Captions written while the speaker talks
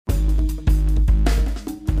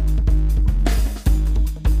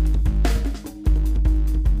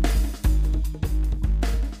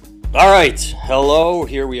All right, hello.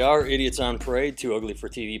 Here we are, Idiots on Parade, Too Ugly for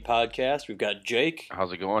TV podcast. We've got Jake.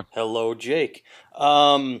 How's it going? Hello, Jake.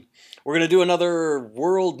 We're going to do another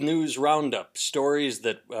world news roundup. Stories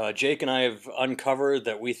that Jake and I have uncovered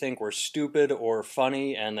that we think were stupid or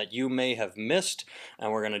funny and that you may have missed.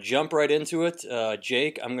 And we're going to jump right into it.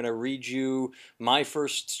 Jake, I'm going to read you my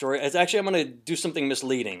first story. I'm going to do something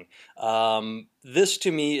misleading. This,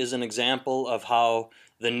 to me, is an example of how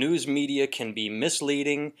the news media can be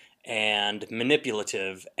misleading and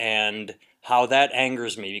manipulative, and how that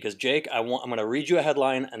angers me. Because, Jake, I'm going to read you a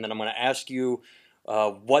headline, and then I'm going to ask you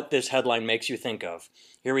what this headline makes you think of.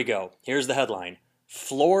 Here we go. Here's the headline.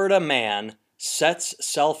 Florida man sets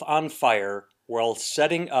self on fire while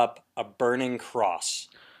setting up a burning cross.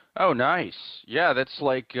 Oh, nice. Yeah, that's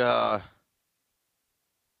like, that's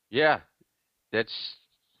That,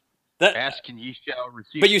 ask and ye shall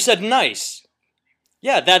receive. but you said nice.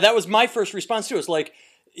 Yeah, that was my first response to it. It's like,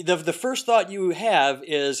 the first thought you have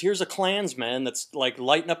is, here's a Klansman that's like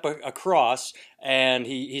lighting up a cross, and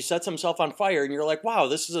he sets himself on fire, and you're like, wow,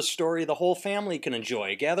 this is a story the whole family can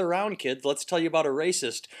enjoy. Gather around, kids. Let's tell you about a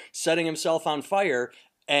racist setting himself on fire.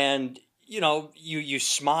 And, you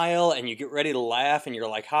smile and you get ready to laugh, and you're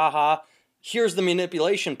like, ha ha. Here's the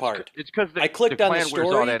manipulation part. It's because I clicked the on the Klan story.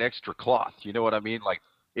 wears all that extra cloth. You know what I mean? Like,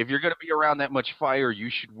 if you're going to be around that much fire, you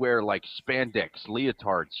should wear like spandex,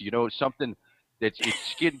 leotards, something it's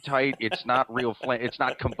skin tight. It's not real flame. It's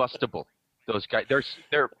not combustible. Those guys, they're.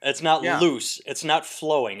 It's not loose. It's not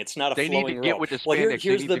flowing. It's not a They flowing need to get rope. with the spandex. Well,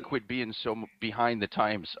 they need to quit being so behind the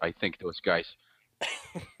times, I think, those guys.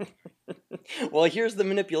 Well, here's the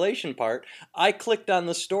manipulation part. I clicked on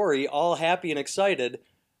the story, all happy and excited,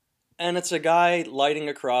 and it's a guy lighting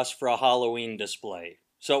a cross for a Halloween display.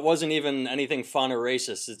 So it wasn't even anything fun or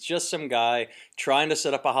racist. It's just some guy trying to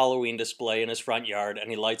set up a Halloween display in his front yard,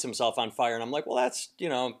 and he lights himself on fire. And I'm like, well, that's,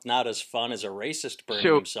 not as fun as a racist burning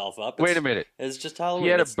himself up. Wait a minute. It's just Halloween.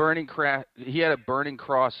 He had a burning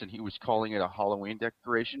cross, and he was calling it a Halloween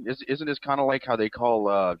decoration. Isn't this kind of like how they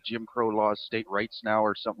call Jim Crow laws state rights now,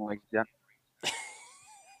 or something like that?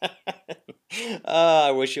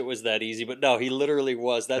 I wish it was that easy, but no, he literally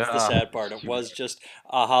was. That's the sad part. It was just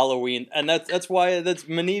a Halloween, and that's why that's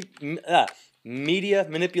media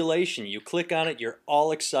manipulation. You click on it, you're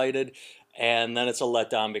all excited, and then it's a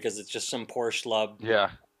letdown because it's just some poor schlub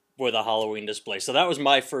with a Halloween display. So that was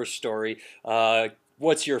my first story.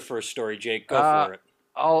 What's your first story, Jake? Go for it.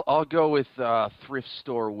 I'll go with thrift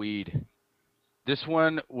store weed. This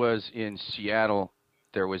one was in Seattle.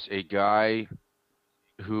 There was a guy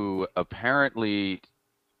who apparently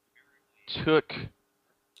took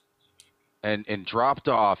and dropped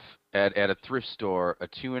off at a thrift store a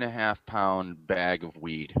 2.5 pound bag of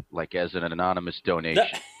weed, like as an anonymous donation,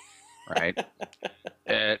 right?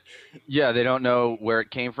 They don't know where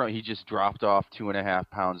it came from. He just dropped off 2.5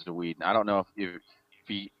 pounds of weed. And I don't know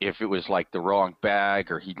if it was like the wrong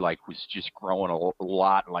bag, or he like was just growing a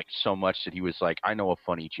lot, like so much that he was like, I know a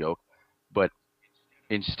funny joke, but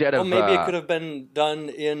instead of maybe it could have been done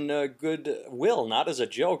in goodwill, not as a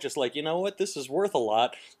joke. Just like, you know what, this is worth a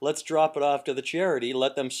lot. Let's drop it off to the charity,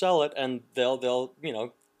 let them sell it, and they'll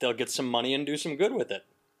get some money and do some good with it.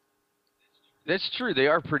 That's true. They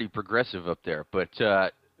are pretty progressive up there, but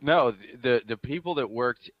no, the people that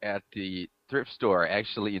worked at the thrift store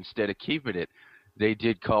actually, instead of keeping it, they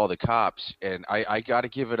did call the cops, and I got to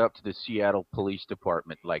give it up to the Seattle Police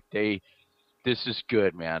Department. Like this is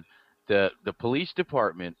good, man. The police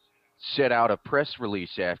department set out a press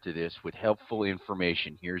release after this with helpful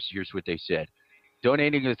information. Here's what they said.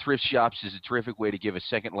 Donating to thrift shops is a terrific way to give a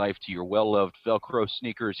second life to your well-loved Velcro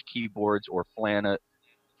sneakers, keyboards, or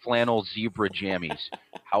flannel zebra jammies.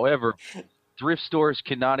 However, thrift stores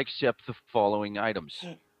cannot accept the following items: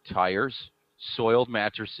 tires, soiled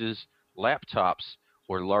mattresses, laptops,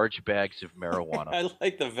 or large bags of marijuana. I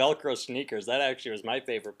like the Velcro sneakers. That actually was my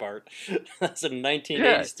favorite part. That's a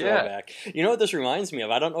 1980s throwback. You know what this reminds me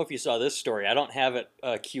of? I don't know if you saw this story. I don't have it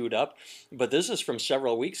queued up, but this is from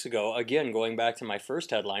several weeks ago. Again, going back to my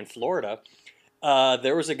first headline, Florida.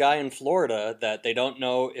 There was a guy in Florida that they don't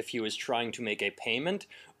know if he was trying to make a payment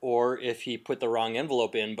or if he put the wrong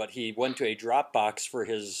envelope in, but he went to a drop box for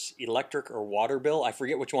his electric or water bill, I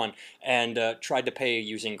forget which one, and tried to pay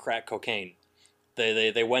using crack cocaine.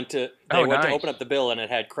 They went to open up the bill, and it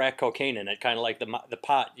had crack cocaine in it, kind of like the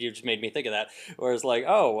pot. You just made me think of that. Where it's like,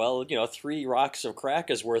 oh well, 3 rocks of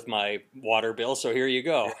crack is worth my water bill, so here you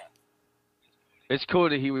go. It's cool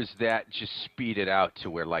that he was just speeded out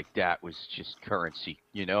to where like that was just currency,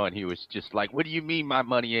 and he was just like, what do you mean my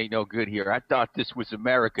money ain't no good here? I thought this was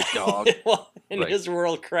America, dog. Well, in his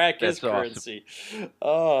world, crack is currency.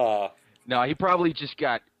 Awesome. No, he probably just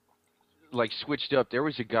got like switched up. There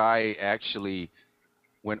was a guy actually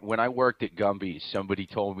when I worked at Gumby's, somebody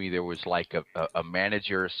told me there was like a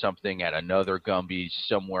manager or something at another Gumby's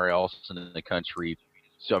somewhere else in the country.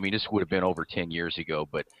 So I mean, this would have been over 10 years ago,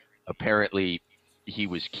 but apparently he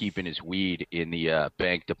was keeping his weed in the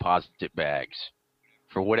bank deposit bags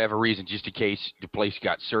for whatever reason, just in case the place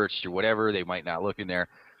got searched or whatever. They might not look in there,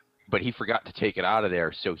 but he forgot to take it out of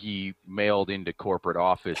there, so he mailed into corporate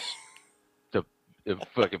office the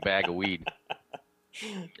fucking bag of weed,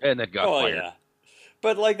 and then got Oh fired. yeah,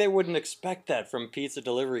 but like they wouldn't expect that from pizza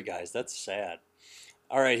delivery guys. That's sad.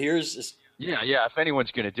 All right, here's Yeah, yeah. If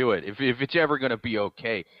anyone's gonna do it, if it's ever gonna be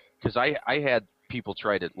okay, because I had people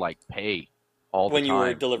try to like pay all the when you were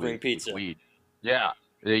time delivering with pizza. weed. Yeah,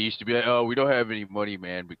 they used to be like, oh, we don't have any money,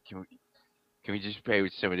 man, but can we just pay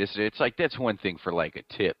with some of this? It's like that's one thing for like a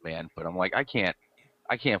tip, man. But I'm like, I can't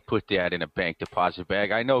put that in a bank deposit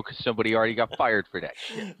bag. I know because somebody already got fired for that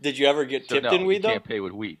shit. Did you ever get So tipped no, in you weed though? can't pay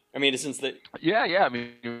with weed. I mean, since the Yeah, yeah. I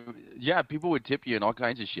mean, yeah, people would tip you in all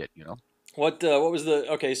kinds of shit, you know. what was the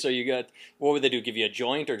okay? So you got what would they do? Give you a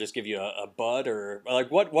joint or just give you a bud or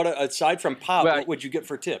like what aside from pop? Well, What would you get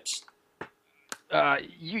for tips?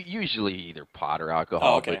 usually either pot or Oh,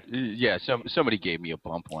 alcohol. okay. But yeah, somebody gave me a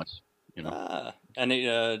bump once, you know. And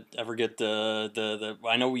ever get the?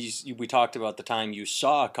 I know we talked about the time you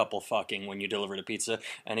saw a couple fucking when you delivered a pizza.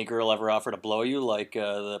 Any girl ever offer to blow you like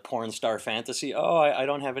the porn star fantasy? Oh, I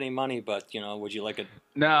don't have any money, but you know, would you like a?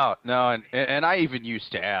 No, no, and I even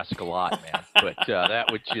used to ask a lot, man. But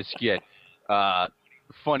that would just get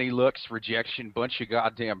funny looks, rejection, bunch of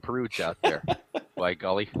goddamn prudes out there. By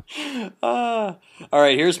golly. All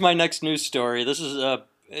right, here's my next news story. This is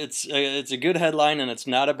it's a good headline and it's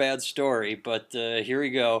not a bad story, but here we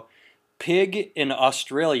go. Pig in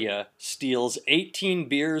Australia steals 18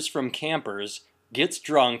 beers from campers, gets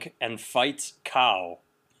drunk, and fights cow.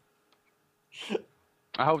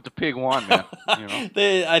 I hope the pig won, man. You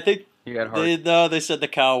know, I think he had heart. they said the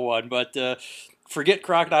cow won, but forget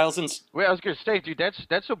crocodiles and Well, I was gonna say, dude,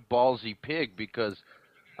 that's a ballsy pig because,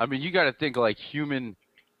 I mean, you got to think like human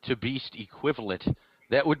to beast equivalent.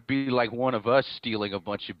 That would be like one of us stealing a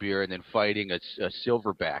bunch of beer and then fighting a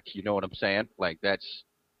silverback. You know what I'm saying? Like that's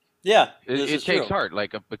yeah, it, this it is takes true. heart.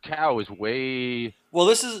 Like a cow is way Well,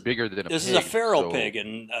 this is bigger than a this pig. is a feral so, pig,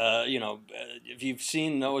 and you know, if you've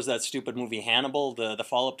seen knows that stupid movie Hannibal, the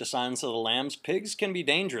follow up to Silence of the Lambs, pigs can be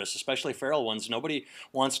dangerous, especially feral ones. Nobody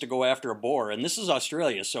wants to go after a boar, and this is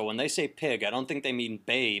Australia, so when they say pig, I don't think they mean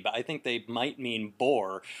babe. I think they might mean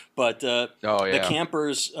boar. But Oh the yeah.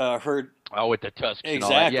 campers heard Oh, with the tusks and all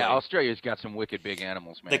that. exactly. Yeah, Australia's got some wicked big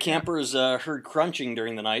animals, man. The campers heard crunching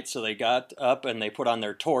during the night, so they got up and they put on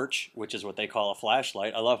their torch, which is what they call a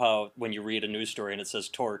flashlight. I love how when you read a news story and it says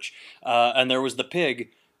torch, and there was the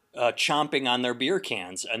pig chomping on their beer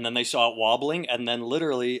cans, and then they saw it wobbling, and then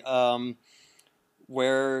literally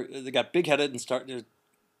where they got big-headed and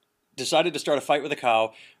decided to start a fight with a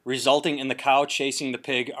cow, resulting in the cow chasing the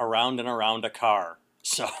pig around and around a car.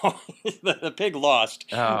 So the pig lost,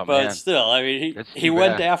 Oh but man, still, I mean, that's he too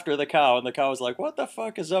went bad. after the cow, and the cow was like, "What the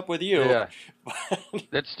fuck is up with you?" Yeah,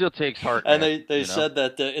 that still takes heart, And man. they You know? said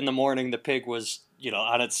that in the morning the pig was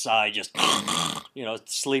on its side just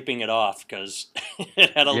sleeping it off because it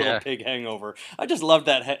had a little Yeah. pig hangover. I just love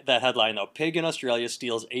that headline though. Pig in Australia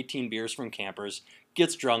steals 18 beers from campers,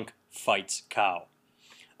 gets drunk, fights cow.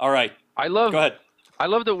 All right, I go love ahead.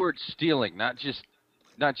 the word stealing, not just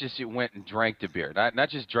it went and drank the beer, not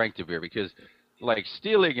just drank the beer, because like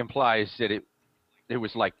stealing implies that it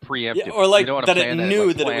was like preemptive. Yeah, or like You know what that I'm it saying? That knew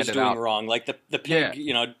like that it planned was it doing out. wrong. Like the Yeah,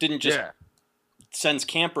 pig, didn't just yeah, sense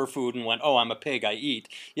camper food and went, "Oh, I'm a pig, I eat."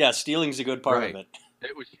 Yeah, stealing's a good part of right. it.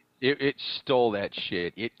 It was it stole that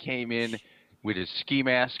shit. It came in with his ski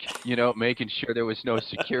mask, making sure there was no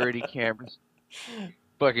security cameras.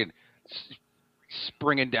 Fucking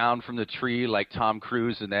springing down from the tree like Tom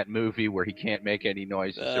Cruise in that movie where he can't make any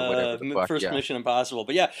noises or whatever the fuck. First Yeah, Mission Impossible.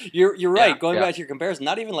 But yeah, you're yeah, right. Going yeah, back to your comparison,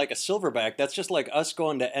 not even like a silverback. That's just like us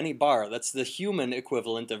going to any bar. That's the human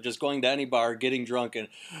equivalent of just going to any bar, getting drunk, and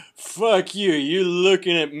fuck you. You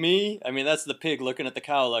looking at me? I mean, that's the pig looking at the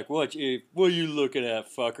cow like, what are you looking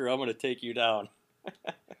at, fucker? I'm gonna take you down.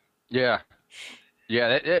 yeah,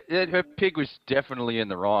 yeah. That pig was definitely in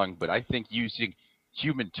the wrong, but I think using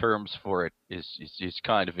human terms for it is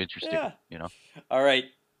kind of interesting. Yeah. You know. All right,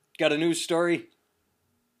 got a news story.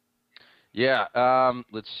 Yeah.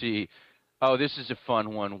 Let's see. Oh, this is a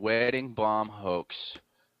fun one. Wedding bomb hoax.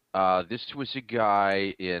 This was a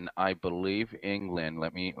guy in, I believe, England.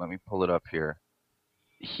 Let me pull it up here.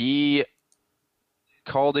 He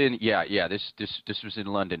called in. Yeah, yeah. This was in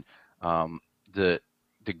London. The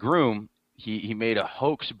groom, he made a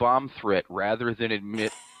hoax bomb threat rather than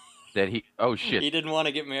admit that he. Oh shit. He didn't want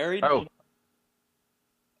to get married? Oh,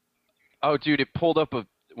 oh, dude, it pulled up a.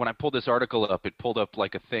 When I pulled this article up, it pulled up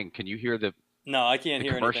like a thing. Can you hear No, I can't the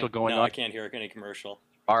hear commercial anything. going No, I on? can't hear any commercial.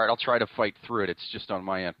 All right, I'll try to fight through it. It's just on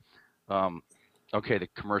my end. Um, okay, the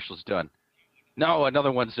commercial's done. No,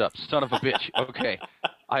 another one's up. Son of a bitch. Okay,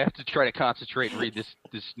 I have to try to concentrate and read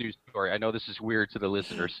this news story. I know this is weird to the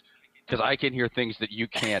listeners because I can hear things that you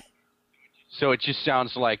can't. So it just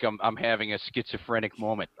sounds like I'm having a schizophrenic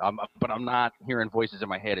moment. But I'm not hearing voices in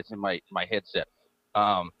my head. It's in my headset.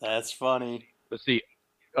 Um, That's funny. let's see.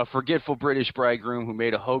 A forgetful British bridegroom who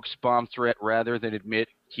made a hoax bomb threat rather than admit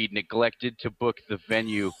he'd neglected to book the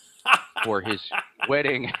venue for his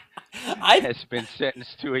wedding I has been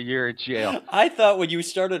sentenced to a year in jail. I thought when you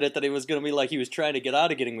started it that it was going to be like he was trying to get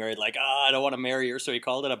out of getting married, like, I don't want to marry her, so he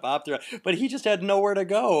called it a Bob threat. But he just had nowhere to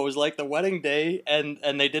go. It was like the wedding day, and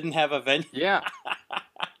they didn't have a venue. Yeah.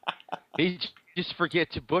 He just forget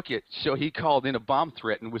to book it, so he called in a bomb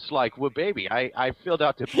threat and was like, well, baby, I filled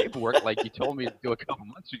out the paperwork like you told me to do a couple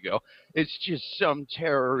months ago. It's just some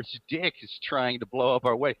terrorist dick is trying to blow up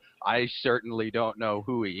our wedding. I certainly don't know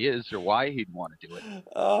who he is or why he'd want to do it.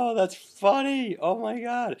 Oh, that's funny. Oh my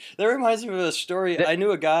God. That reminds me of a story. I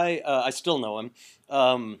knew a guy, I still know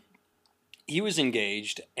him. He was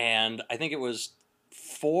engaged, and I think it was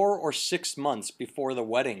 4 or 6 months before the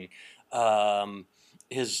wedding.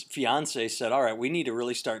 His fiance said, all right, we need to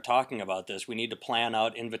really start talking about this. We need to plan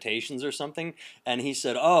out invitations or something. And he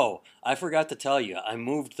said, oh, I forgot to tell you, I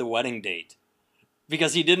moved the wedding date.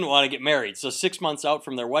 Because he didn't want to get married. So 6 months out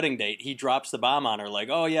from their wedding date, he drops the bomb on her like,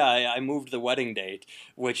 oh yeah, I moved the wedding date,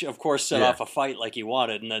 which of course set off a fight like he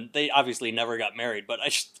wanted. And then they obviously never got married. But I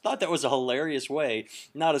just thought that was a hilarious way,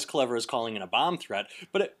 not as clever as calling it a bomb threat,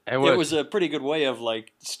 but it was a pretty good way of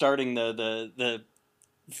like starting the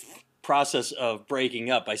process of breaking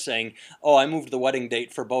up by saying, oh, I moved the wedding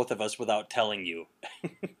date for both of us without telling you.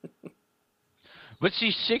 But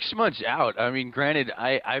see, 6 months out, I mean, granted,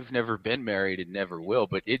 I've never been married and never will,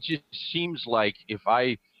 but it just seems like if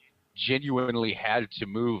I genuinely had to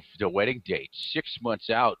move the wedding date, 6 months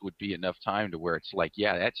out would be enough time to where it's like,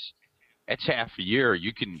 yeah, that's half a year.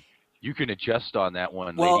 You can adjust on that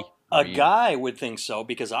one, lady. Well, a guy would think so,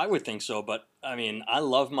 because I would think so, but I mean, I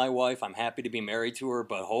love my wife. I'm happy to be married to her,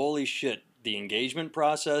 but holy shit, the engagement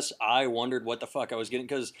process, I wondered what the fuck I was getting,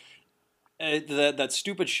 because that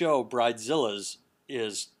stupid show, Bridezilla's,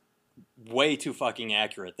 is way too fucking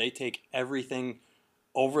accurate. They take everything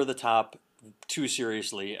over the top too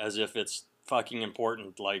seriously as if it's fucking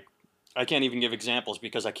important. Like, I can't even give examples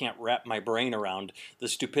because I can't wrap my brain around the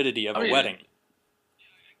stupidity of a wedding.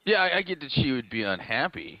 Yeah, I get that she would be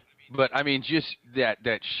unhappy, but I mean, just that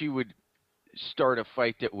she would start a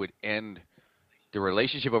fight that would end the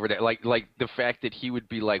relationship over that. Like the fact that he would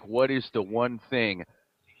be like, what is the one thing?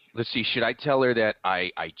 Let's see, should I tell her that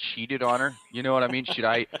I cheated on her? You know what I mean? Should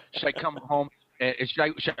I come home and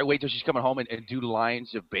should I wait till she's coming home and do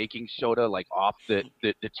lines of baking soda like off the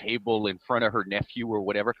table in front of her nephew or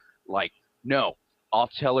whatever? Like, no. I'll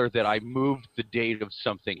tell her that I moved the date of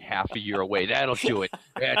something half a year away. That'll do it.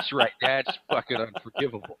 That's right. That's fucking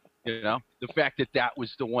unforgivable. You know? The fact that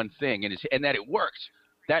was the one thing and that it worked.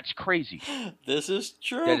 That's crazy. This is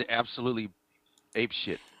true. That is absolutely ape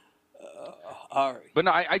shit. All right. But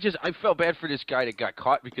no, I felt bad for this guy that got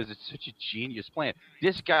caught because it's such a genius plan.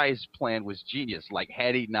 This guy's plan was genius. Like,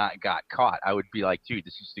 had he not got caught, I would be like, dude,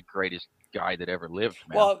 this is the greatest guy that ever lived,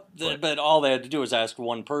 man. Well, but all they had to do was ask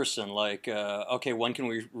one person, like, okay, when can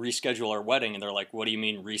we reschedule our wedding? And they're like, what do you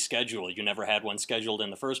mean reschedule? You never had one scheduled in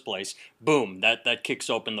the first place. Boom, that kicks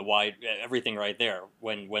open everything right there.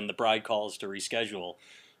 When the bride calls to reschedule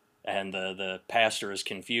and the pastor is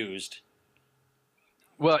confused.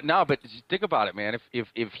 Well, no, but think about it, man.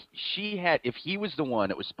 If he was the one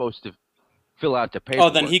that was supposed to fill out the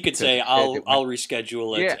paperwork, oh, then he could say, I'll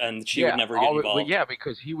reschedule it, and she would never get involved. Yeah,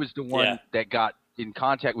 because he was the one that got in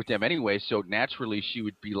contact with them anyway. So naturally, she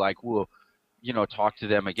would be like, well, talk to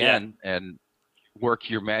them again and work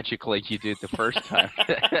your magic like you did the first time.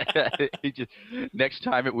 Next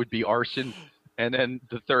time it would be arson, and then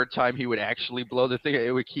the third time he would actually blow the thing.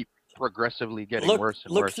 It would keep progressively getting worse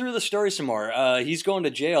and worse. Look through the story some more. He's going to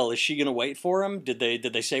jail. Is she going to wait for him? Did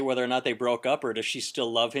they say whether or not they broke up, or does she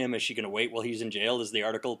still love him? Is she going to wait while he's in jail? Does the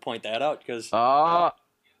article point that out? Because oh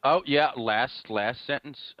yeah, last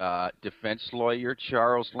sentence. Defense lawyer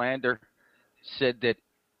Charles Lander said that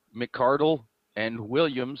McCardle and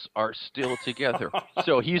Williams are still together.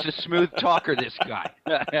 So he's a smooth talker, this guy.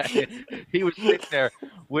 He was sitting there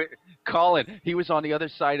with Colin. He was on the other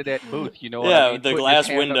side of that booth, you know what I mean? The glass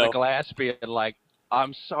window. The glass being like,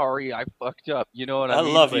 I'm sorry, I fucked up. You know what I I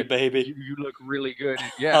mean? love you, But baby. you look really good.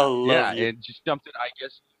 And I yeah, love yeah, you. and just something. I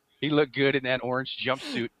guess he looked good in that orange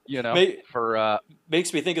jumpsuit. May, For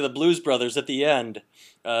Makes me think of the Blues Brothers at the end,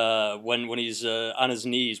 when he's on his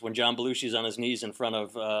knees, when John Belushi's on his knees in front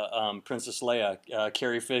of Princess Leia,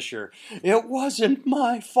 Carrie Fisher. It wasn't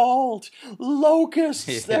my fault.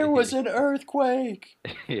 Locusts. There was an earthquake.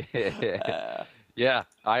 Uh, yeah.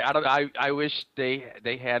 I don't. I wish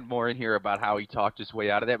they had more in here about how he talked his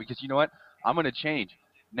way out of that, because you know what? I'm gonna change.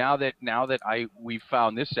 Now that we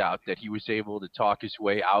found this out, that he was able to talk his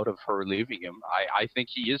way out of her leaving him. I think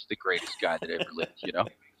he is the greatest guy that ever lived.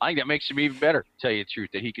 I think that makes him even better. Tell you the truth,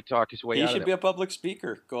 that he could talk his way he out of should that be a one. public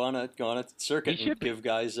speaker. Go on a He circuit and should be. give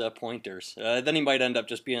guys pointers. Then he might end up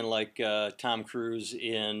just being like Tom Cruise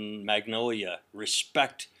in Magnolia.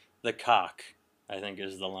 Respect the cock, I think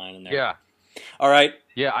is the line in there. Yeah. All right.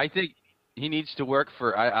 Yeah, I think he needs to work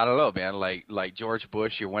for, I don't know, man, like George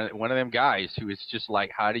Bush, or one of them guys who is just like,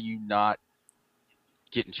 how do you not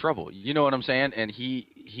get in trouble? You know what I'm saying? And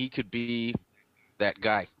he could be that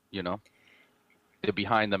guy, the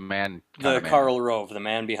behind the man kind The of man. Karl Rove, the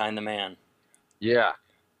man behind the man. Yeah,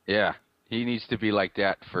 yeah. He needs to be like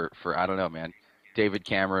that for I don't know, man. David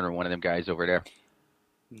Cameron or one of them guys over there.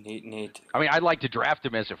 Neat, neat. I mean, I'd like to draft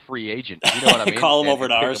him as a free agent. You know what I mean? Call him over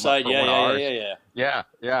And to pick our him up side. for Yeah, one of yeah, yeah, ours. yeah, yeah.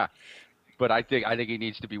 Yeah, yeah. But I think he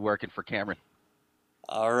needs to be working for Cameron.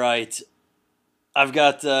 All right. I've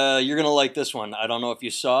got, you're going to like this one. I don't know if you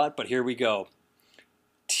saw it, but here we go.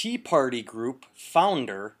 Tea Party group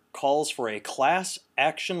founder calls for a class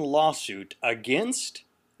action lawsuit against,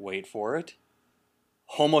 wait for it,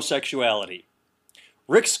 homosexuality.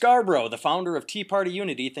 Rick Scarborough, the founder of Tea Party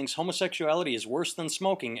Unity, thinks homosexuality is worse than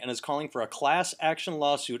smoking and is calling for a class action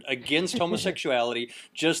lawsuit against homosexuality,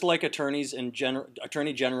 just like Attorney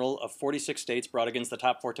General of 46 states brought against the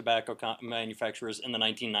top 4 tobacco manufacturers in the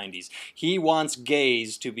 1990s. He wants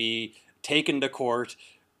gays to be taken to court,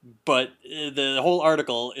 but the whole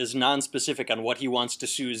article is non-specific on what he wants to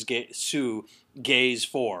sue gays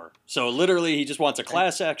for. So literally, he just wants a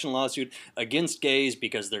class action lawsuit against gays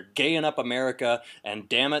because they're gaying up America, and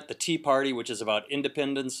damn it, the Tea Party, which is about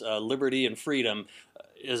independence, liberty, and freedom,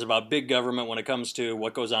 is about big government when it comes to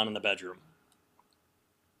what goes on in the bedroom.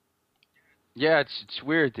 Yeah, it's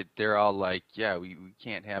weird that they're all like, yeah, we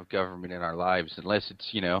can't have government in our lives unless it's,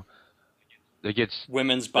 it gets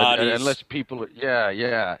Women's bodies. unless people, yeah,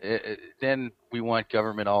 yeah, then we want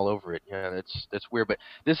government all over it. Yeah, that's weird. But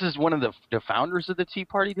this is one of the founders of the Tea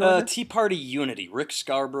Party doing this. Tea Party Unity, Rick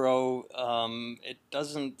Scarborough. It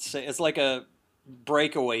doesn't say. It's like a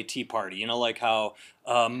breakaway Tea Party. You know, like how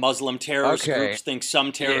Muslim terrorist Okay. groups think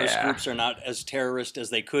some terrorist Yeah. groups are not as terrorist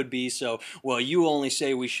as they could be. So, well, you only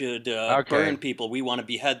say we should Okay. burn people. We want to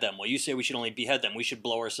behead them. Well, you say we should only behead them. We should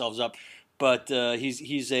blow ourselves up. But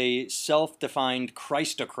he's a self-defined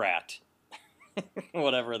Christocrat,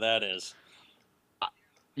 whatever that is.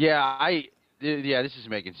 Yeah, yeah, this is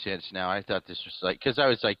making sense now. I thought this was like, because I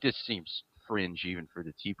was like, this seems fringe even for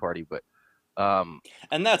the Tea Party, but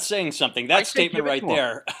And that's saying something. I That say statement give it right to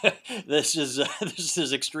him. there. This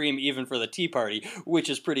is extreme even for the Tea Party, which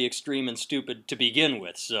is pretty extreme and stupid to begin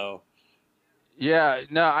with. So Yeah,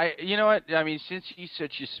 no, you know what? I mean, since he's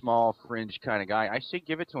such a small fringe kind of guy, I say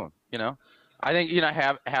give it to him. I think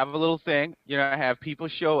have a little thing. Have people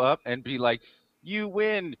show up and be like, "You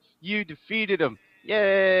win, you defeated him,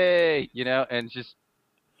 yay!" And just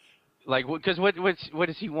like, because what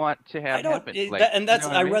does he want to I have don't, happen? it- Like, that, and you know that's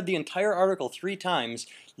what I I mean? read the entire article 3 times,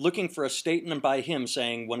 looking for a statement by him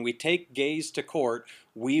saying, "When we take gays to court,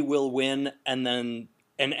 we will win," and then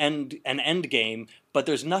an end game. But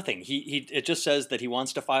there's nothing. He it just says that he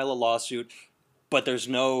wants to file a lawsuit, but there's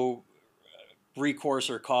no recourse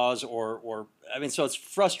or cause or I mean, so it's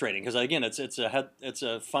frustrating because again, it's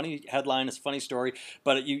a funny headline, it's a funny story,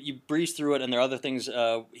 but you breeze through it, and there are other things.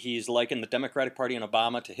 He's likened the Democratic Party and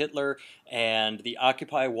Obama to Hitler, and the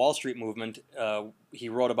Occupy Wall Street movement. He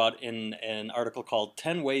wrote about in an article called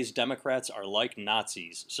 "10 Ways Democrats Are Like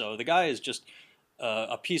Nazis." So the guy is just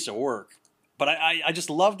a piece of work. But I just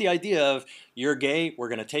love the idea of, you're gay, we're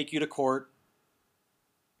going to take you to court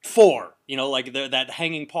for, like that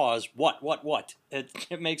hanging pause. What?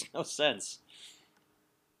 It makes no sense.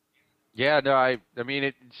 Yeah, no, I mean,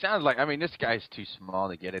 it sounds like, I mean, this guy's too small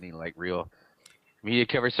to get any like real media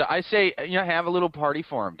coverage. So I say, have a little party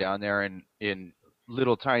for him down there in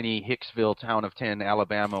little tiny Hicksville, town of 10,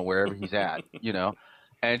 Alabama, wherever he's at,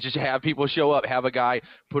 and just have people show up. Have a guy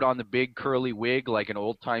put on the big curly wig like an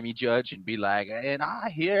old timey judge and be like, "And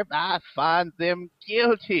I hereby find them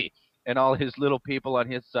guilty," and all his little people on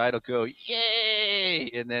his side will go,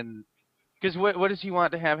 "Yay!" And then, because what does he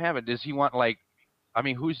want to have happen? Does he want like I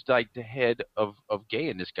mean, who's like the head of gay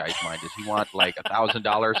in this guy's mind? Does he want like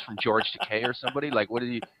 $1,000 from George Takei or somebody? Like, what did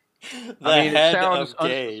he? I The mean, it head sounds of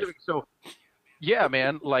gay. unspecific. So yeah,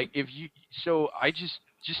 man. Like if you, so I just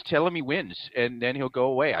tell him he wins, and then he'll go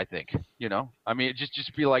away. I think. I mean,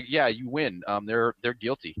 just be like, yeah, you win. They're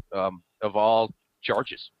guilty of all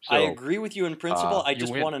charges. I So agree with you in principle. I you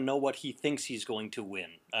just win. want to know what he thinks he's going to win.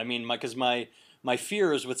 I mean, because my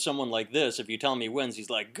fear is with someone like this. If you tell me he wins, he's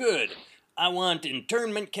like, "Good. I want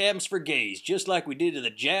internment camps for gays, just like we did to the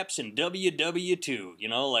Japs in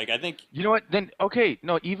WW2." Like I think You know what? Then okay,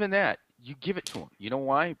 no, even that you give it to him. You know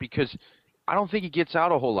why? Because I don't think he gets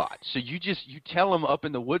out a whole lot. So you tell him up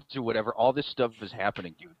in the woods or whatever, all this stuff is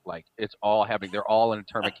happening, dude. Like it's all happening. They're all in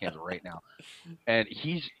internment camps right now, and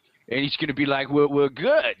he's gonna be like, we're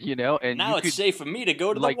good, and now you it's could safe for me to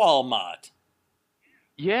go to the like, Walmart.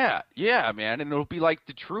 yeah, yeah, man, and it'll be like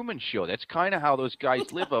the Truman Show. That's kind of how those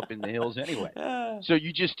guys live up in the hills anyway. Ah, So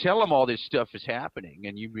you just tell them all this stuff is happening,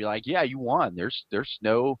 and you'd be like, yeah, you won. There's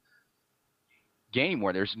no game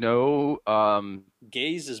where there's no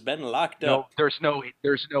gays has been locked no up. there's no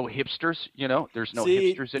hipsters, there's no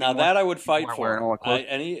See, hipsters now anymore. that I would People fight aren't wearing for. all the clothes.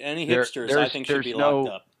 Any there hipsters, I there's think should there's be locked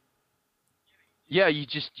no up. yeah, you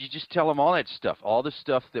just tell him all that stuff. All the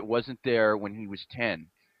stuff that wasn't there when he was 10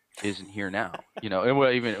 isn't here now. And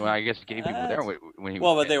well, even well, I guess gay people were there when he was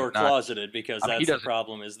Well, but 10, they but were not. closeted because I mean, he that's the doesn't.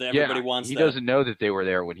 problem. Is that Yeah, everybody wants he that. doesn't know that they were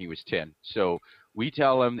there when he was 10. So we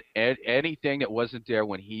tell him anything that wasn't there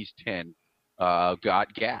when he's 10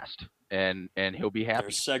 got gassed, and he'll be There's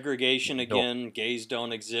happy. segregation He'll again. Gays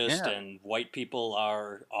don't exist, yeah. and white people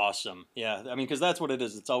are awesome. Yeah, I mean, because that's what it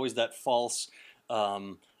is. It's always that false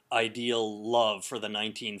um, ideal love for the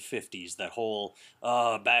 1950s. That whole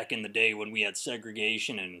back in the day when we had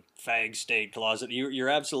segregation and fags stayed closet. You're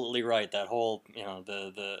absolutely right. That whole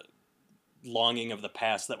the longing of the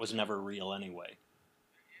past that was never real anyway.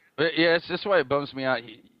 But yeah, that's why it bums me out.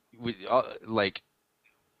 Like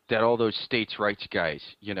that, all those states' rights guys,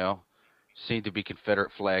 seem to be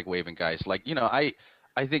Confederate flag waving guys. Like, I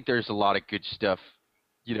think there's a lot of good stuff,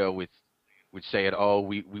 with saying, oh,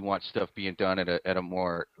 we want stuff being done at a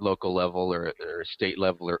more local level or a state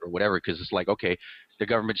level or whatever, because it's like, okay, the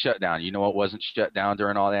government shut down. You know what wasn't shut down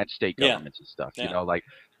during all that? State Yeah, governments and stuff. yeah. Like,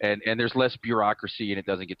 and there's less bureaucracy and it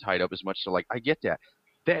doesn't get tied up as much. So like, I get that.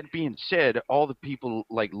 That being said, all the people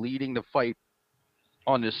like leading the fight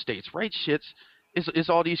on this states' rights shits is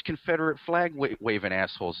all these Confederate flag waving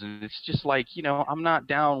assholes, and it's just like, I'm not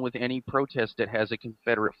down with any protest that has a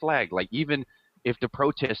Confederate flag. Like, even if the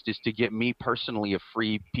protest is to get me personally a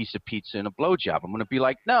free piece of pizza and a blowjob, I'm gonna be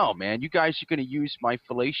like, no, man, you guys are gonna use my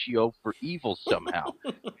fellatio for evil somehow,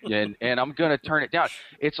 and I'm gonna turn it down.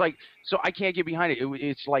 It's like, so I can't get behind it.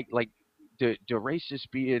 It's like the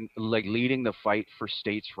racists being like leading the fight for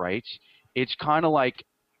states' rights. It's kind of like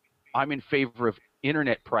I'm in favor of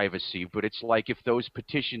internet privacy, but it's like if those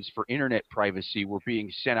petitions for internet privacy were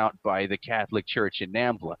being sent out by the Catholic Church in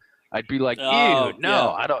NAMBLA, I'd be like, ew, Oh, no, yeah.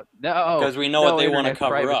 I don't, no, Because we know what no they want to internet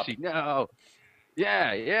cover up. privacy, no.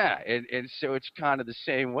 Yeah, yeah, and so it's kind of the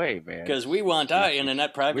same way, man. Because we want our internet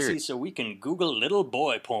It's privacy weird. so we can Google little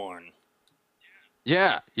boy porn.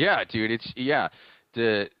 Yeah, yeah, dude. It's yeah.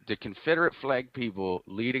 The Confederate flag people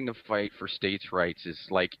leading the fight for states' rights is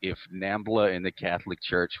like if NAMBLA and the Catholic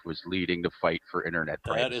Church was leading the fight for internet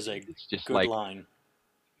That is privacy. a It's just good like line.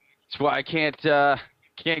 it's why I can't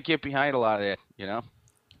get behind a lot of that.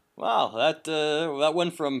 Wow, that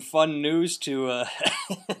went from fun news to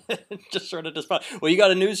just sort of just fun. Well, you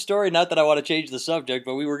got a news story. Not that I want to change the subject,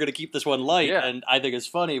 but we were going to keep this one light, Yeah, and I think it's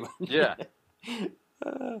funny. yeah.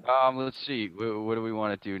 Uh, Let's see. What do we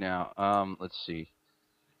want to do now? Let's see.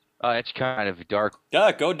 It's kind of a dark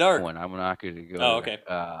yeah, go dark. one. I'm not going to go Oh, there. okay.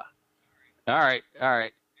 All right, all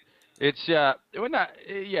right. It's we're not.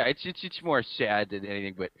 Yeah, it's more sad than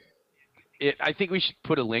anything, but I think we should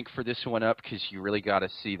put a link for this one up because you really got to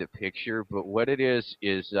see the picture. But what it is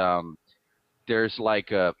there's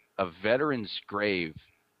like a veteran's grave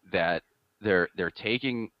that they're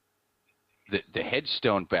taking the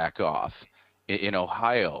headstone back off in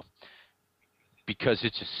Ohio because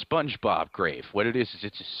it's a SpongeBob grave. What it is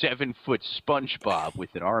it's a 7-foot SpongeBob with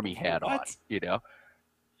an army hat on. What?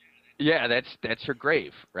 Yeah, that's her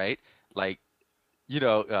grave, right? Like, she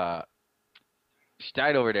died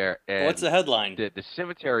over there, What's and the headline? the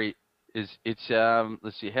cemetery it's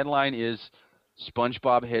let's see, headline is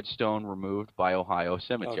SpongeBob headstone removed by Ohio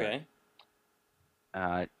cemetery.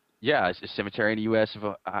 Okay. Yeah, it's a cemetery in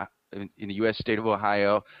the U.S. state of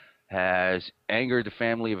Ohio has angered the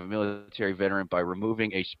family of a military veteran by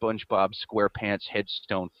removing a SpongeBob SquarePants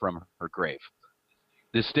headstone from her grave.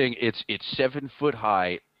 This thing, it's 7 foot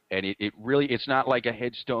high, and it really it's not like a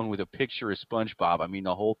headstone with a picture of SpongeBob. I mean,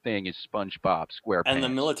 the whole thing is SpongeBob And the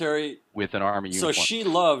SquarePants military. with an army So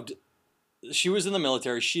uniform. she was in the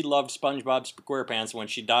military. She loved SpongeBob SquarePants. When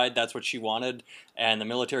she died, that's what she wanted. And the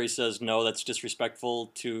military says, no, that's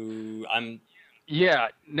disrespectful to. Yeah,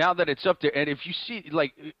 now that it's up there, and if you see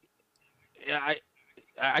like I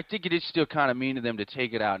I think it is still kind of mean of them to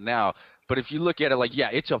take it out now. But if you look at it like, yeah,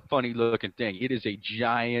 it's a funny looking thing. It is a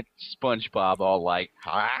giant SpongeBob, all like,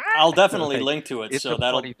 I'll definitely like link to it. it's So a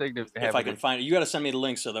that'll, funny thing to if have. I can find it, you got to send me the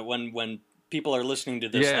link so that when people are listening to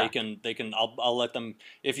this, Yeah, they can. I'll let them.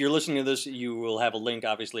 If you're listening to this, you will have a link,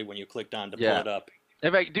 obviously, when you clicked on to pull yeah. it up.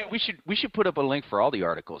 In fact, dude, we should put up a link for all the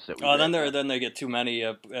articles that we Oh, read, man. then they get too many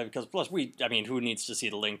because plus I mean, who needs to see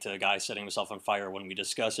the link to a guy setting himself on fire when we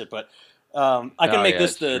discuss it? But I can Oh make yeah,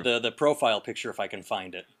 this it's true. the profile picture if I can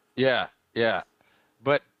find it. Yeah, yeah.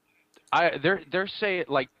 But they're saying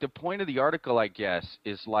like the point of the article, I guess,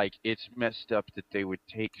 is like it's messed up that they would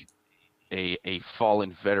take a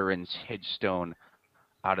fallen veteran's headstone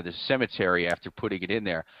out of the cemetery after putting it in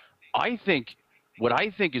there. I think what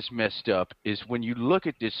I think is messed up is when you look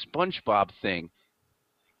at this SpongeBob thing,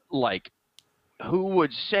 like who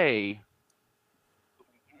would say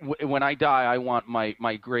when I die I want my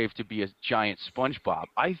grave to be a giant SpongeBob?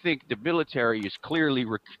 I think the military is clearly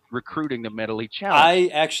recruiting the mentally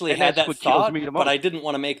challenged, I actually and had that's that what kills me thought, the but I most. didn't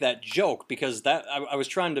want to make that joke because I was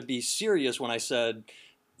trying to be serious when I said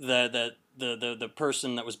the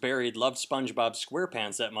person that was buried loved SpongeBob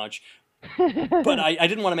SquarePants that much. But I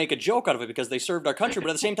didn't want to make a joke out of it because they served our country. But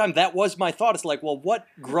at the same time, that was my thought. It's like, well, what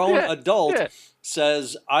grown Yeah, adult yeah.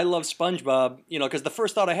 says I love SpongeBob? You know, because the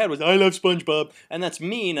first thought I had was I love SpongeBob, and that's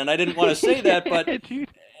mean, and I didn't want to say that. But Yeah, dude.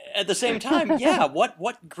 at the same time, yeah, what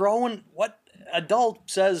adult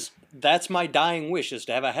says that's my dying wish is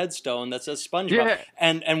to have a headstone that says SpongeBob? Yeah,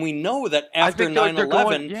 And we know that I after think they're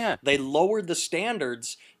going. 9/11, Yeah, they lowered the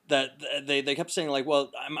standards. That they kept saying like,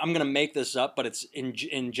 well, I'm going to make this up, but it's in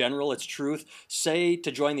general it's truth. Say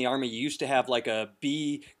to join the army, you used to have like a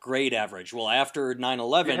B grade average. Well, after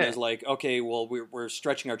 9/11 yeah, is like, okay, well we're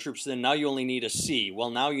stretching our troops thin. Now you only need a C. Well,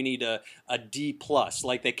 now you need a D plus.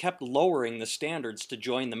 Like they kept lowering the standards to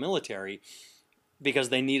join the military because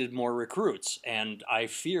they needed more recruits. And I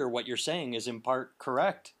fear what you're saying is in part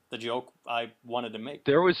correct. The joke I wanted to make.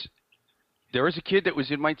 there was there was a kid that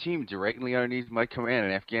was in my team directly underneath my command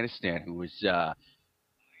in Afghanistan who was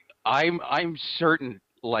I'm certain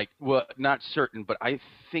like well not certain but I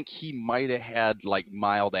think he might have had like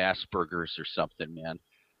mild Asperger's or something, man.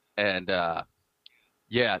 And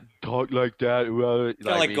yeah, talk like that. Well, Kind of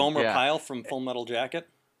I like mean, Gomer yeah. Pyle from Full Metal Jacket.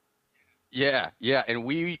 Yeah, yeah, and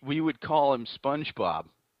we would call him SpongeBob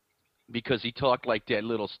because he talked like that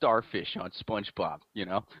little starfish on SpongeBob, you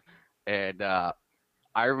know? And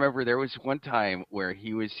I remember there was one time where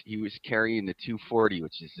he was carrying the 240,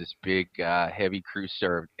 which is this big heavy crew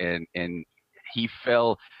served, and he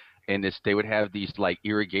fell in this. They would have these like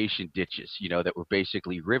irrigation ditches, you know, that were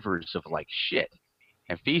basically rivers of like shit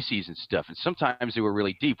and feces and stuff. And sometimes they were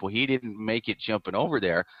really deep. Well, he didn't make it jumping over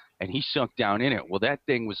there, and he sunk down in it. Well, that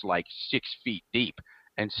thing was like 6 feet deep,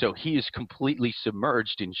 and so he is completely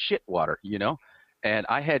submerged in shit water, you know. And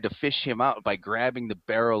I had to fish him out by grabbing the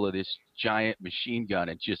barrel of this giant machine gun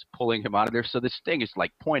and just pulling him out of there. So this thing is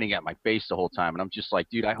like pointing at my face the whole time, and I'm just like,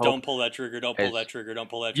 dude, I hope Don't pull that trigger. Don't pull as that trigger. Don't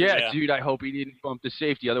pull that trigger. yeah, Yeah. dude, I hope he didn't bump the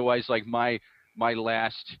safety. Otherwise, like my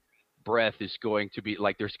last breath is going to be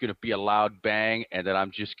like there's going to be a loud bang, and then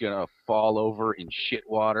I'm just going to fall over in shit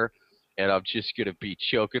water, and I'm just going to be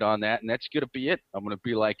choking on that, and that's going to be it. I'm going to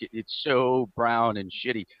be like it's so brown and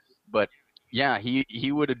shitty. But yeah,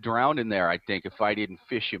 he would have drowned in there, I think, if I didn't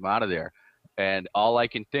fish him out of there. And all I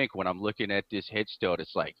can think when I'm looking at this headstone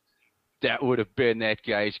is like that would have been that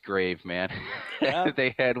guy's grave, man. Yeah.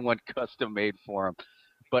 They had one custom made for him.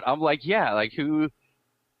 But I'm like, yeah, like who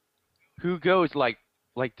goes like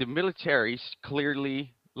the military's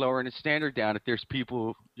clearly lowering the standard down if there's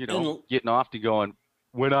people, you know, And getting off to going,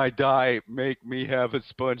 when I die, make me have a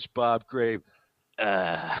SpongeBob grave.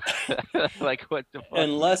 Uh, like what the fuck, man?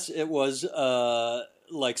 unless it was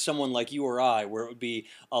like someone like you or I, where it would be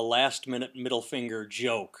a last minute middle finger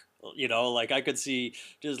joke. You know, like I could see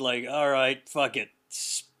just like, all right, fuck it,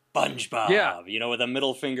 Yeah, SpongeBob. You know, with a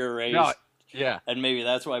middle finger no, raised, yeah, and maybe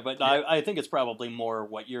that's why. But yeah. I think it's probably more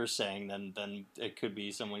what you're saying than it could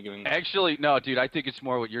be someone giving. Actually, no, dude, I think it's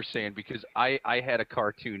more what you're saying because I had a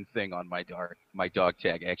cartoon thing on my dog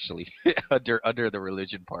tag actually under the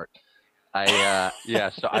religion part. Yeah,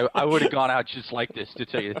 so I would have gone out just like this to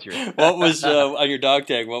tell you the truth. What was on your dog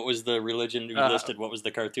tag? What was the religion you uh, listed? What was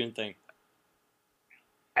the cartoon thing?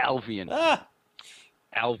 Albion. Ah,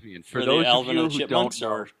 Albion. For for the those of Alvin you and the who don't Chipmunks, know,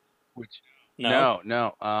 or Which No.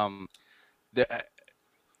 no. The,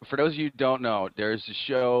 for those of you who don't know, there's a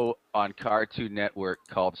show on Cartoon Network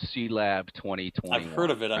called C Lab I've heard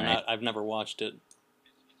 2021. of it. Right? I've never watched it.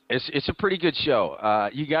 It's a pretty good show.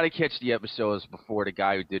 You got to catch the episodes before the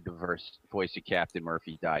guy who did the voice of Captain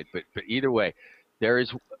Murphy died. But either way, there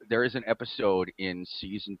is there is an episode in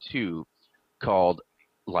season 2 called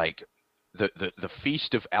like the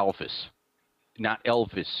Feast of Alphys, not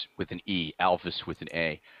Elvis with an E, Alphys with an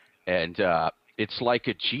A, and it's like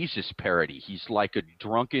a Jesus parody. He's like a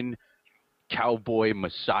drunken cowboy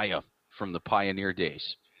messiah from the pioneer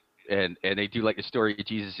days. And they do like the story of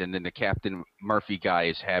Jesus, and then the Captain Murphy guy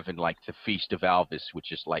is having like the Feast of Alvis,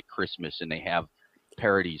 which is like Christmas, and they have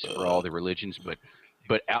parodies for all the religions.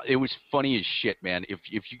 But it was funny as shit, man.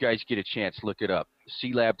 If you guys get a chance, look it up.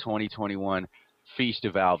 C Lab 2021 Feast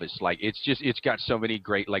of Alvis. Like it's got so many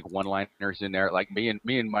great like one-liners in there. Like me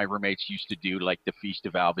and my roommates used to do like the Feast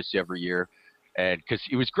of Alvis every year, and because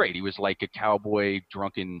it was great. He was like a cowboy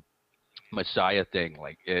drunken Messiah thing.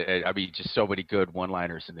 Like, I mean, just so many good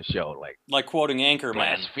one-liners in the show. Like, Like quoting Anchorman.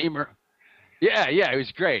 blasphemer. Yeah, it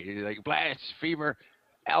was great. Like, blasphemer.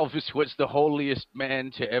 Elvis was the holiest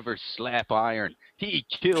man to ever slap iron. He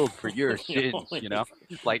killed for your sins, you know?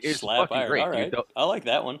 Like, it's Slap fucking iron. great, All right. dude. I like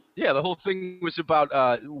that one. Yeah, the whole thing was about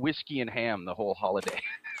whiskey and ham the whole holiday.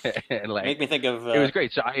 And, like, Make me think of it was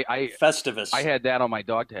great. So Festivus. I had that on my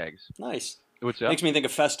dog tags. Nice. What's up? Makes me think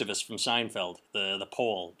of Festivus from Seinfeld, the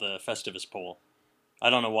pole, the Festivus pole.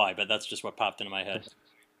 I don't know why, but that's just what popped into my head.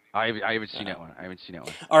 I haven't seen that one.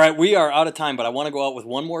 All right, we are out of time, but I want to go out with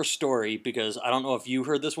one more story because I don't know if you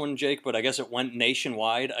heard this one, Jake, but I guess it went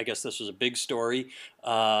nationwide. I guess this was a big story.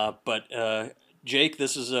 But Jake,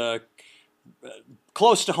 this is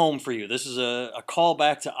close to home for you. This is a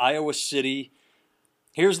callback to Iowa City.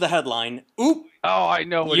 Here's the headline. Oop! Oh, I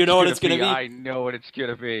know what you it's know what gonna it's going to be? I know what it's going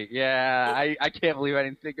to be. Yeah, I can't believe I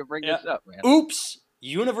didn't think of bringing this up, man. Oops!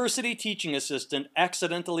 University teaching assistant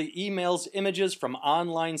accidentally emails images from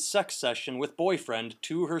online sex session with boyfriend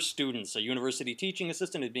to her students. A university teaching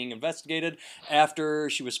assistant is being investigated after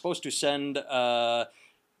she was supposed to send...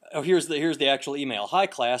 here's the actual email. Hi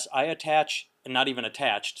class, I attach... Not even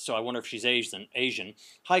attached, so I wonder if she's Asian.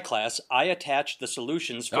 Hi class, I attached the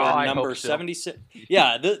solutions for number 76.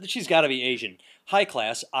 Yeah, she's got to be Asian. Hi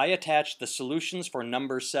class, I attached the solutions for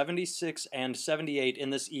number 76 and 78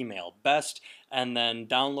 in this email. Best, and then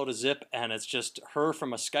download a zip, and it's just her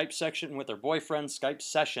from a Skype session with her boyfriend,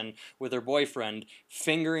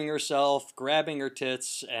 fingering herself, grabbing her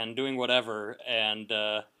tits, and doing whatever. And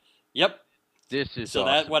yep. This is so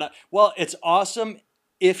awesome. Well, it's awesome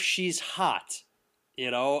if she's hot.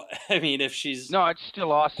 You know, I mean, if she's... No, it's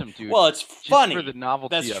still awesome, dude. Well, it's funny. Just for the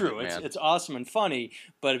novelty That's of true. it, man. It's awesome and funny,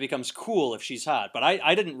 but it becomes cool if she's hot. But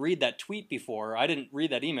I didn't read that tweet before. I didn't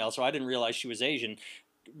read that email, so I didn't realize she was Asian.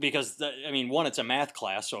 Because, I mean, one, it's a math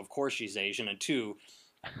class, so of course she's Asian. And two...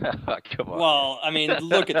 Come on. Well, I mean,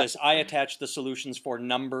 look at this. I attached the solutions for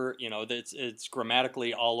number, you know, it's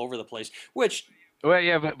grammatically all over the place, which... Well,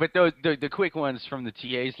 yeah, but those the quick ones from the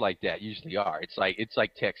TAs like that usually are. It's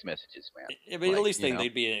like text messages, man. But at least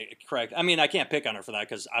they'd be correct. I mean, I can't pick on her for that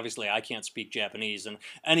because obviously I can't speak Japanese, and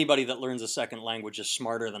anybody that learns a second language is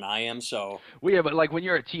smarter than I am. So. Well, yeah, but like when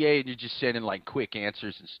you're a TA and you're just sending like quick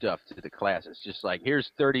answers and stuff to the class, it's just like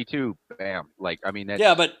here's 32, bam. Like I mean, that's,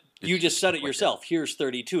 yeah, but you just said it yourself. Here's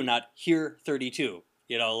 32, not here 32.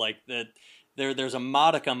 You know, like that. There's a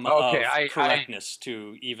modicum of correctness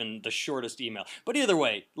to even the shortest email. But either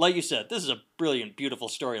way, like you said, this is a brilliant, beautiful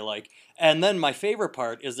story. And then my favorite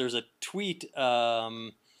part is there's a tweet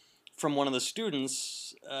from one of the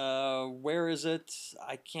students. Where is it?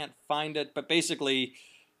 I can't find it. But basically,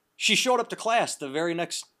 she showed up to class the very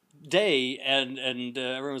next day, and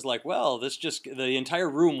everyone was like, well, the entire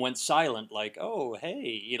room went silent, like, oh,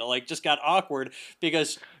 hey, you know, like just got awkward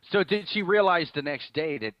because... So did she realize the next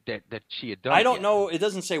day that she had done it? I don't know. It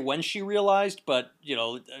doesn't say when she realized, but, you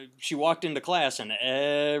know, she walked into class and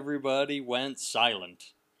everybody went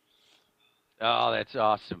silent. Oh, that's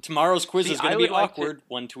awesome. Tomorrow's quiz is going to be awkward,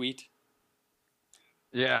 one tweet.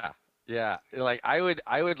 Yeah. Like I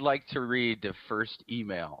would like to read the first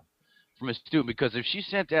email from a student, because if she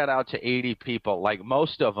sent that out to 80 people, like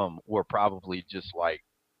most of them were probably just like,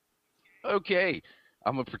 okay,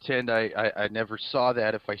 I'm gonna pretend I never saw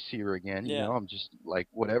that if I see her again. You know, I'm just like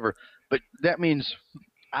whatever. But that means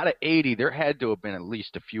out of 80, there had to have been at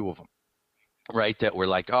least a few of them, right, that were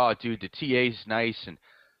like, oh, dude, the TA's nice, and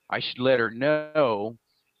I should let her know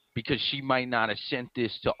because she might not have sent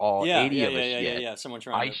this to all Yeah, 80 yeah, of yeah, us yeah, yeah, yet. yeah. Someone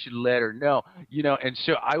trying I to. should let her know, and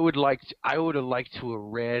so I would have liked to have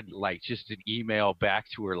read like just an email back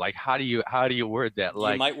to her, like how do you word that? You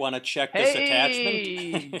Like, might want to check this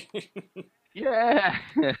attachment. hey,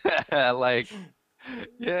 yeah, like,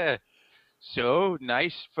 yeah. So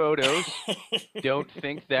nice photos. Don't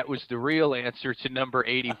think that was the real answer to number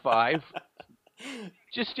 85.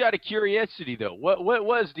 Just out of curiosity, though, what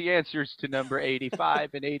was the answers to number 85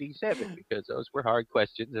 and 87? Because those were hard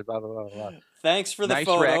questions. And blah blah blah blah. Thanks for the Nice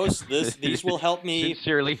Rex. photos. These will help me.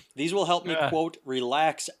 Sincerely. These will help me Uh, quote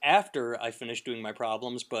relax after I finish doing my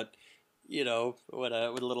problems. But with a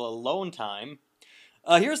little alone time.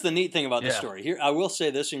 Here's the neat thing about the yeah. story. Here, I will say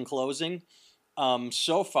this in closing.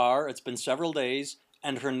 So far, it's been several days,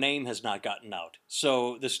 and her name has not gotten out.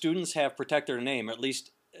 So the students have protected her name, or at least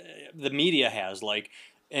the media has. Like,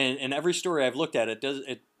 in every story I've looked at,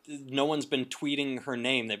 no one's been tweeting her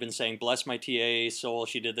name. They've been saying, "Bless my TA soul,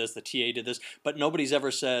 she did this. The TA did this," but nobody's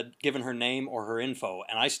ever given her name or her info,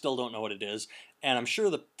 and I still don't know what it is. And I'm sure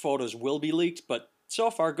the photos will be leaked, but so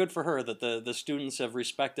far, good for her that the students have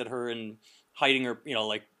respected her and hiding her.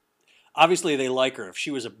 Like, obviously they like her. If she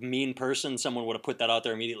was a mean person, someone would have put that out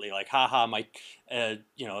there immediately, like, haha,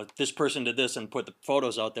 this person did this, and put the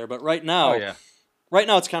photos out there. But Oh yeah. right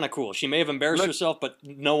now it's kind of cool. She may have embarrassed Look, herself, but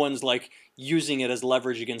no one's like using it as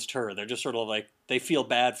leverage against her. They're just sort of like, they feel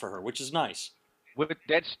bad for her, which is nice.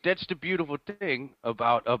 that's the beautiful thing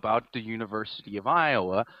about the University of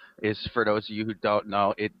Iowa is, for those of you who don't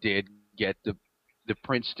know, it did get the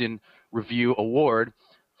Princeton Review Award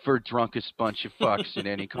for drunkest bunch of fucks in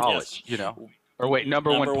any college. Yes. Or wait, number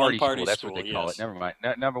one Number one party school. That's what school, they call yes. it. Never mind.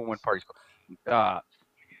 Number one party school.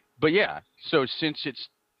 But yeah, so since it's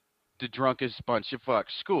the drunkest bunch of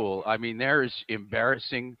fucks school, I mean, there's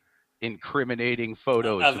embarrassing, incriminating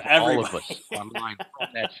photos Of of all of everybody. us online from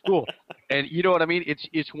that school. And you know what I mean?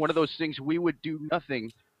 It's one of those things we would do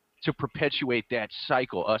nothing to perpetuate that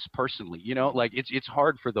cycle, us personally. Like it's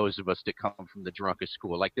hard for those of us that come from the drunkest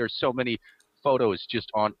school. Like there's so many photos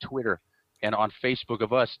just on Twitter and on Facebook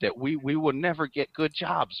of us that we will never get good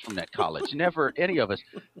jobs from that college. Never, any of us.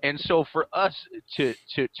 And so for us to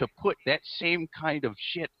put that same kind of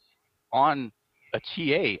shit on a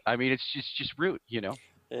TA, I mean, it's just rude.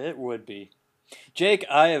 It would be. Jake,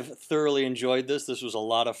 I have thoroughly enjoyed this. This was a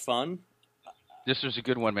lot of fun. This was a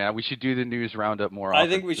good one, man. We should do the news roundup more often. I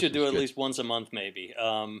think we This should do was it at good. least once a month, maybe.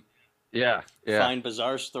 Yeah. Find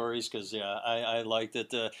bizarre stories, because I liked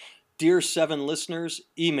it. Dear 7 listeners,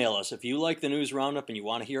 email us if you like the news roundup and you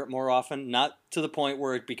want to hear it more often. Not to the point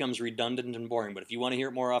where it becomes redundant and boring, but if you want to hear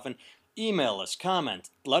it more often, email us, comment,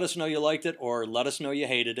 let us know you liked it, or let us know you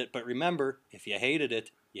hated it. But remember, if you hated it,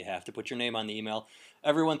 you have to put your name on the email.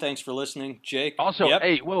 Everyone, thanks for listening. Jake. Also, yep.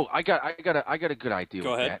 hey, whoa, I got a good idea.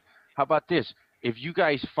 Go with ahead. that. How about this? If you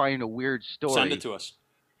guys find a weird story, Send it to us.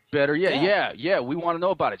 better yet, yeah, we want to know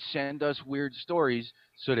about it. Send us weird stories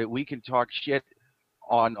so that we can talk shit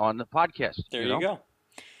on the podcast. There you go.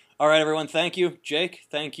 All right, everyone. Thank you. Jake,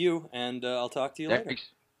 thank you. And I'll talk to you later. Thanks.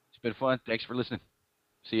 It's been fun. Thanks for listening.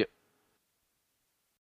 See you.